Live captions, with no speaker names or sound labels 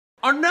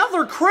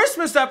Another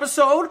Christmas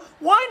episode?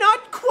 Why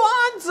not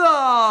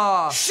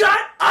Kwanzaa? Shut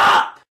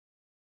up!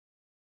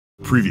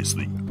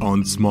 Previously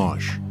on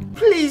Smosh.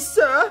 Please,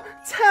 sir,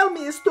 tell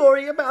me a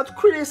story about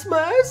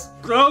Christmas.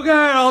 Okay,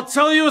 I'll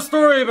tell you a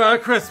story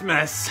about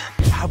Christmas.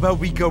 How about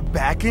we go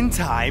back in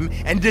time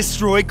and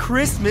destroy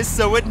Christmas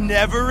so it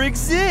never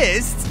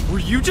exists? Were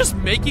you just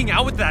making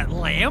out with that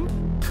lamp?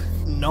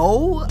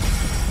 No.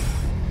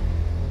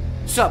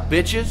 What's up,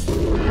 bitches?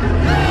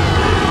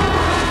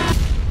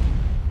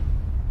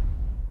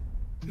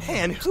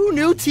 Man, who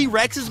knew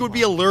T-Rexes would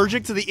be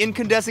allergic to the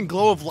incandescent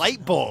glow of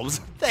light bulbs?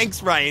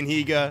 Thanks, Ryan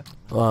Higa.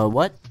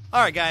 What?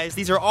 Alright guys,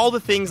 these are all the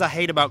things I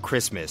hate about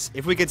Christmas.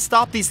 If we could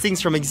stop these things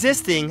from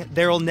existing,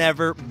 there'll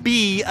never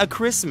be a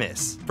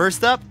Christmas.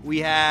 First up, we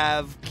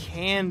have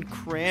canned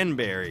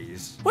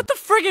cranberries. What the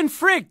friggin'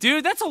 frick,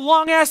 dude? That's a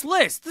long-ass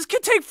list. This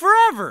could take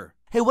forever.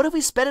 Hey, what if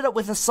we sped it up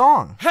with a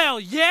song? Hell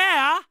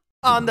yeah!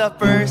 On the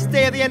first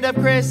day of the end of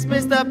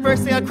Christmas, the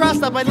first thing I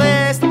crossed off my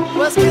list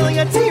was killing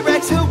a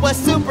T-Rex who was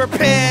super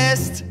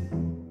pissed.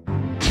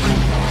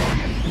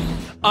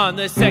 On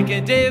the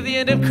second day of the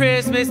end of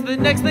Christmas, the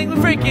next thing we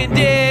freaking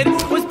did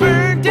was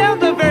burn down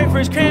the very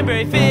first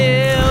cranberry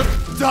field.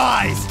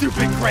 Die,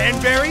 stupid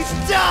cranberries,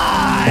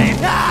 die!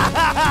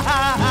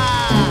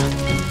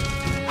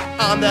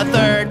 On the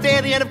third day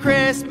of the end of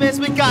Christmas,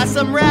 we got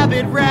some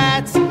rabid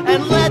rats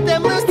and let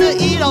them loose to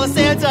eat all the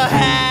Santa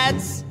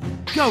hats.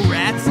 Go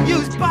rats,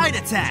 use bite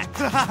attack!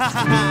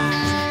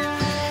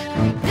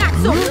 Not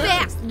so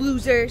fast,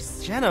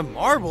 losers! Jenna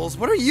Marbles,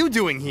 what are you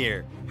doing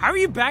here? How are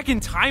you back in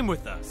time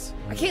with us?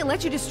 I can't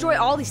let you destroy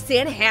all these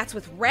Santa hats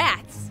with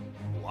rats.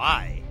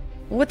 Why?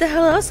 What the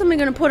hell else am I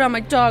gonna put on my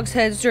dog's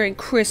heads during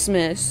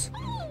Christmas?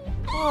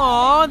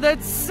 Aw,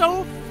 that's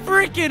so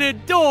freaking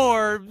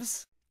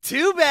adorbs!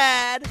 Too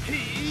bad!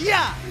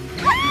 Yeah!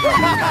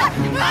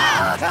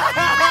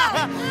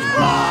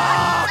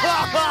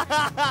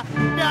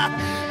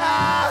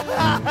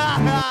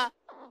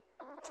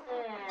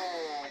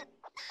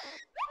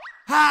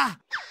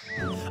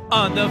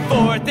 On the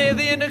fourth day of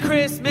the end of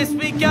Christmas,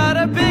 we got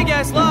a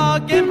big-ass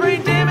log and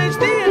brain damaged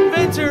the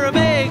inventor of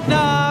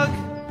eggnog.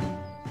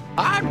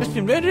 I just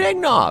invented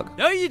eggnog.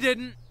 No, you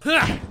didn't.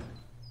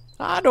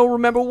 I don't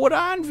remember what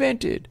I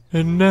invented.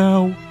 And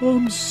now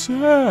I'm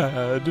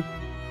sad.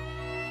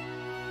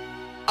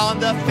 On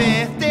the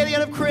fifth day of the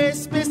end of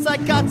Christmas, I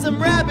got some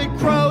rabid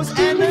crows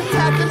and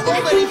attacked an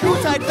old lady who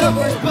tied the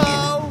first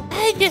bow.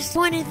 I just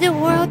wanted the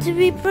world to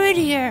be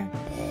prettier.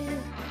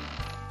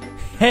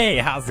 Hey,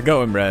 how's it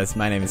going, bros?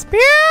 My name is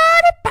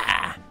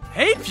PewDiePie.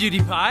 Hey,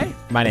 PewDiePie.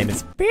 My name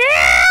is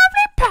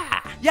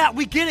PewDiePie. Yeah,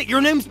 we get it. Your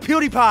name's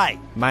PewDiePie.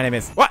 My name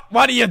is...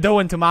 What are you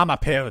doing to Mama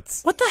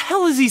Pilts? What the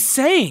hell is he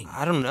saying?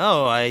 I don't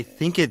know. I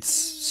think it's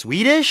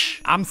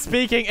Swedish? I'm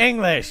speaking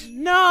English.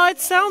 No,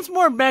 it sounds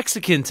more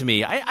Mexican to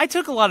me. I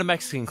took a lot of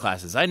Mexican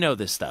classes. I know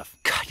this stuff.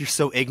 God, you're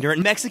so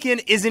ignorant. Mexican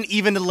isn't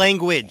even a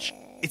language.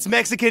 It's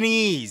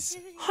Mexicanese.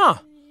 Huh.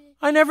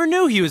 I never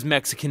knew he was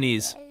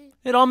Mexicanese.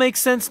 It all makes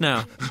sense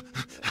now.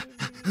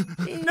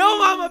 No,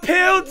 Mama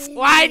Pilts!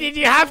 Why did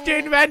you have to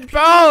invent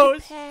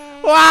both?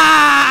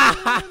 Why?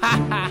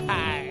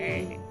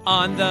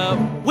 On the...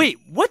 Wait,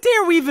 what day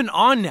are we even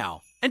on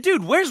now? And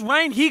dude, where's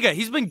Ryan Higa?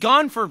 He's been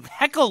gone for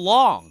hecka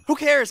long. Who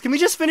cares? Can we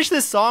just finish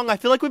this song? I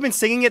feel like we've been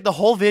singing it the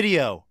whole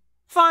video.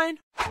 Fine.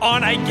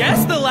 On, I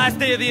guess, the last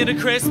day of the end of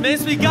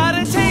Christmas, we got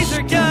a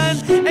taser gun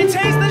and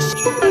tased the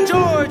shit of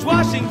George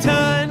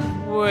Washington.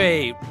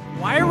 Wait,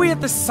 why are we at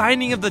the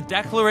signing of the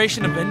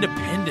Declaration of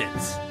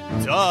Independence?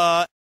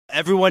 Duh.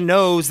 Everyone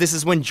knows this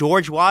is when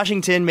George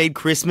Washington made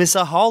Christmas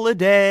a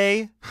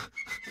holiday.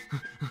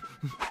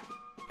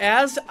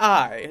 As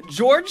I,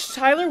 George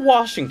Tyler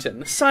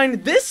Washington,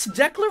 signed this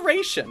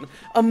declaration,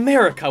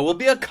 America will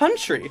be a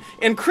country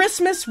and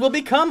Christmas will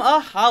become a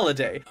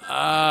holiday.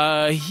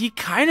 He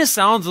kinda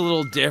sounds a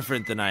little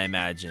different than I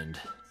imagined.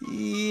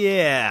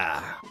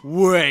 Yeah.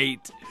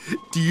 Wait,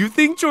 do you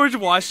think George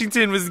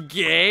Washington was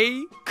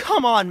gay?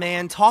 Come on,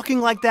 man. Talking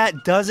like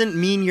that doesn't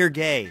mean you're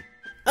gay.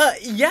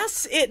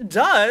 Yes, it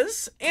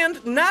does.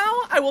 And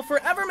now I will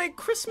forever make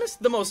Christmas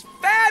the most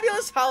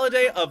fabulous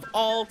holiday of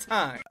all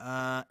time.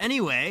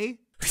 Anyway.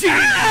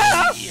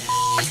 Oh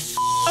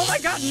my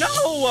god,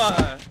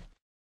 no!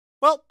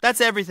 Well,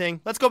 that's everything.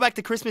 Let's go back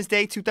to Christmas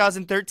Day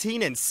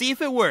 2013 and see if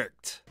it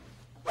worked.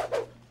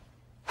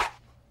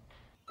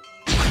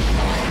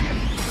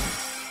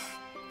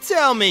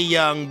 Tell me,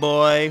 young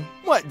boy,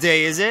 what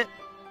day is it?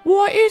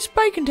 What is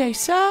Bacon Day,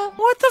 sir?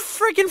 What the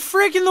frickin'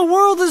 frick in the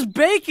world is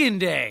Bacon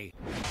Day?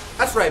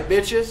 That's right,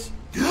 bitches.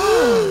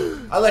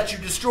 I let you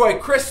destroy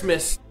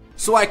Christmas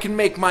so I can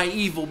make my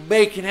evil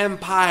bacon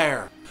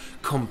empire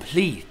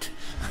complete.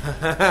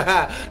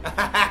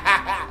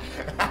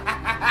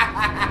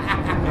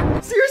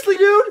 Seriously,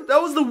 dude?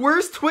 That was the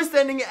worst twist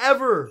ending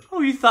ever.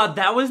 Oh, you thought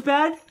that was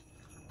bad?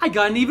 I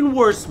got an even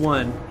worse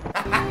one.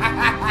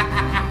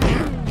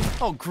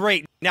 Oh,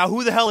 great. Now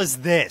who the hell is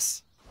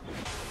this?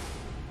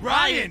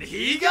 Ryan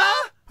Higa?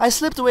 I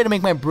slipped away to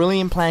make my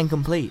brilliant plan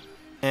complete.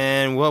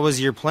 And what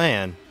was your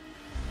plan?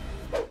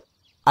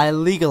 I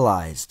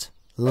legalized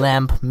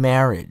lamp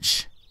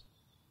marriage.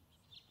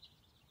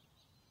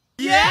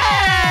 Yay!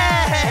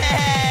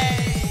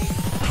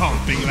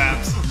 Pumping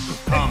lamps,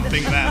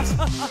 pumping lamps.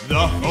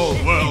 The whole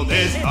world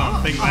is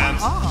pumping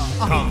lamps.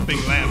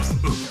 Pumping lamps,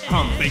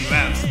 pumping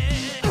lamps.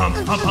 Pump,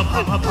 pump, pump,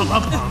 pump, pump, pump,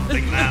 pump,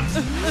 pumping lamps.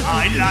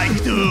 I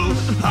like to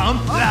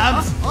pump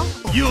lamps.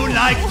 You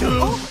like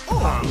to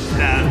pump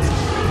lamps.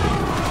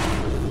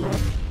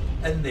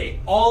 And they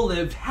all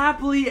lived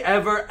happily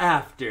ever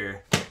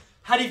after.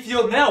 How do you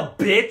feel now,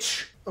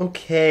 bitch?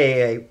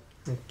 Okay,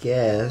 I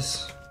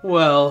guess.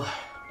 Well,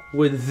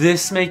 would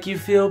this make you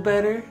feel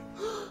better?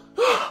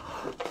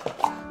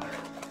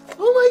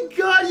 Oh my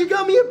god, you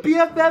got me a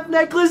BFF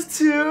necklace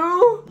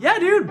too? Yeah,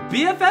 dude,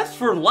 BFFs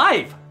for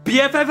life.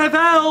 BFFFL!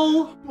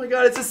 Oh my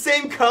god, it's the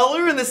same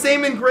color and the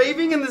same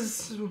engraving and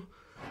this...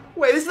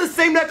 Wait, this is the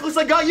same necklace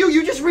I got you?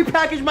 You just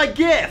repackaged my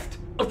gift!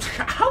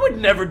 I would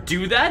never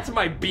do that to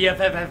my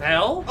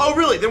BFFFL. Oh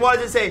really? Then why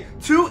does it say,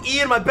 to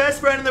Ian, my best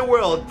friend in the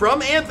world,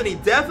 from Anthony,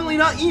 definitely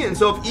not Ian.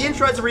 So if Ian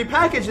tries to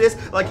repackage this,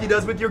 like he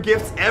does with your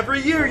gifts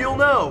every year, you'll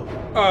know.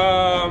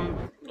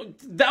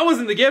 That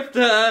wasn't the gift.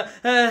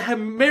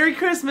 Merry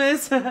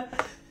Christmas.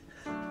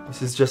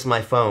 This is just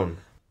my phone.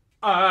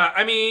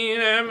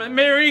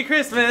 Merry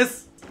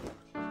Christmas.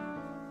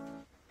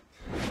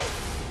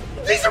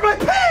 These are my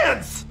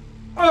pants!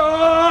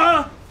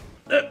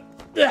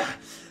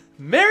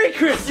 Merry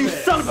Christmas! You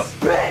son of a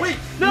bitch! Wait,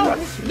 no,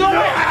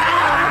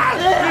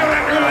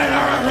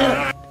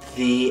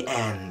 The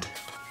end.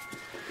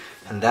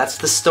 And that's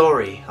the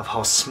story of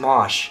how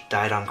Smosh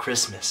died on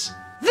Christmas.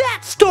 That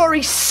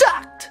story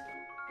sucked!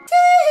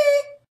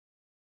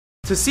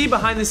 To see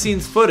behind the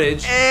scenes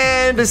footage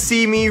and to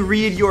see me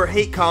read your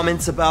hate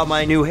comments about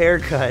my new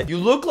haircut. You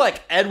look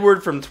like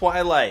Edward from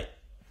Twilight.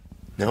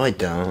 No, I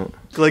don't.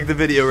 Click the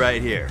video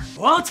right here.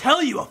 Well, I'll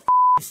tell you a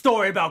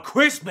story about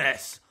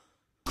Christmas.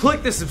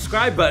 Click the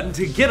subscribe button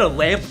to get a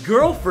lamp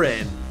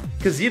girlfriend.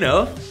 Cause you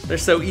know, they're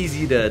so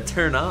easy to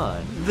turn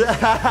on.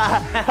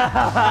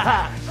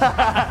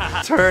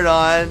 Turn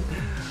on?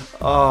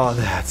 Oh,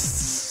 that's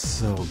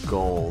so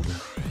gold.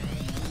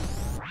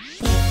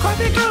 Grab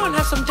your girl and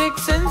have some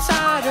dicks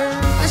inside her.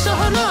 I show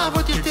her love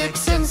with your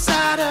dicks inside.